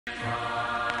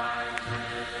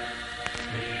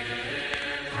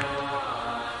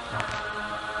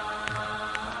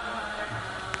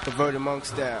Perverted monk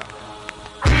style.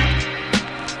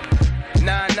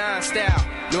 9-9 style.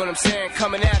 Know what I'm saying?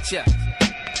 Coming at ya.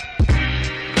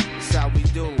 That's how we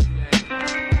do.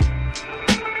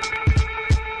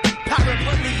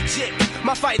 Paraplegic.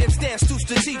 My fighting stance too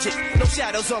strategic. No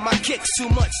shadows on my kicks, too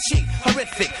much cheat.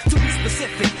 Horrific, to be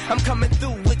specific. I'm coming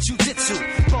through with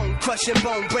jujitsu. Bone crushing,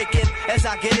 bone breaking as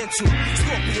I get into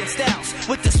scorpion styles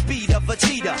with the speed of a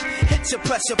cheetah. Hit your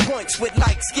pressure points with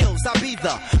light skills. I'll be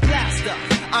the blaster.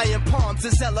 Iron palms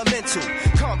is elemental.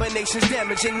 Combinations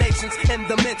damaging nations in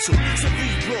the mental.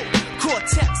 Cerebral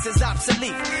cortex is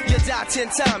obsolete. You die 10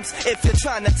 times if you're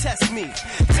trying to test me.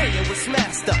 Taylor was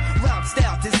master. Rhyme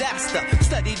style disaster.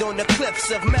 Studied on the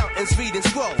cliffs of mountains reading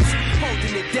scrolls.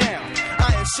 Holding it down.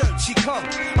 Iron shirt, she come.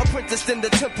 Apprenticed in the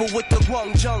temple with the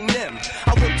Guangzhou Nim.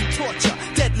 I went through torture.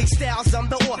 Deadly styles, I'm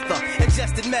the author.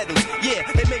 Ingested metals, yeah,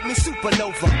 they make me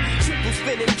supernova. Triple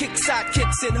spinning kick, side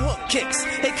kicks, and hook kicks.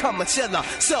 They come a chiller,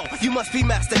 so you must be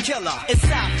master killer. It's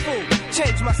fool.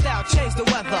 Change my style, change the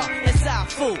weather.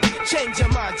 It's fool. Change your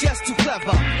mind, just too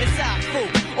clever. It's fool.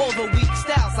 All the weak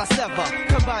styles I sever.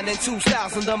 Combining two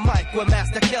styles on the mic with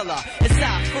master killer. It's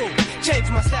fool. Change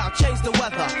my style, change the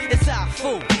weather. It's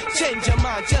fool. Change your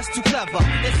mind, just too clever.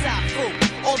 It's fool.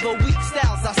 All the weak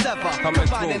styles I sever.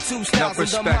 Combining two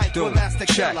styles on the mic with master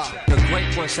killer. The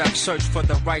great ones have searched for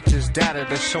the righteous data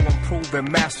to show and prove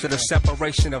and master the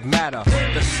separation of matter.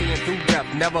 The seeing through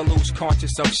depth, never lose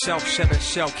conscious of self, shed a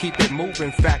shell, keep it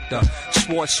moving factor.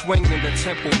 Sword swing in the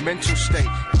temple, mental state,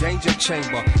 danger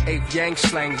chamber, eighth yang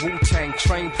slang, Wu-Tang,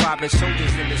 trained private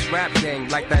soldiers in this rap gang,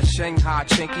 like that Shanghai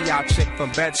chinky out chick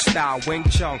from Bed-Stuy, Wing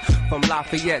Chun from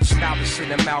Lafayette,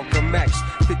 Stuyvesant and Malcolm X,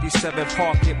 57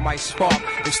 Park, it might spark,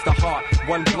 it's the heart,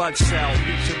 one blood cell,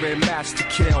 featuring master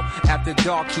kill, after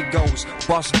dark he goes,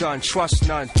 bust gun, trust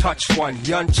none, touch one,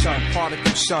 Yun Chun,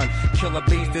 particle sun, killer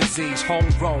bees disease,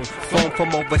 homegrown, flown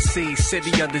from overseas,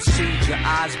 city under siege, your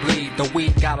eyes bleed, the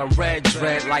weed got a red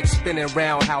dread, like spinning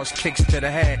roundhouse kicks to the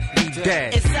head, he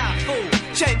dead. It's fool.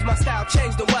 Change my style,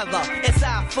 change the weather.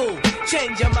 It's fool.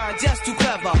 Change your mind, just too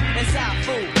clever. It's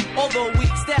fool. All the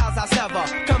weak styles I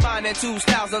sever. Combining two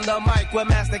styles on the mic with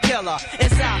master killer.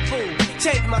 It's fool.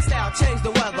 Change my style, change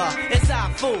the weather.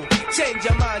 It's fool. Change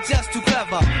your mind, just too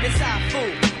clever. It's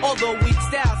fool. All the weak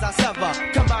styles I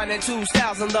sever. Combining two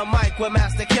styles on the mic with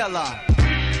master killer.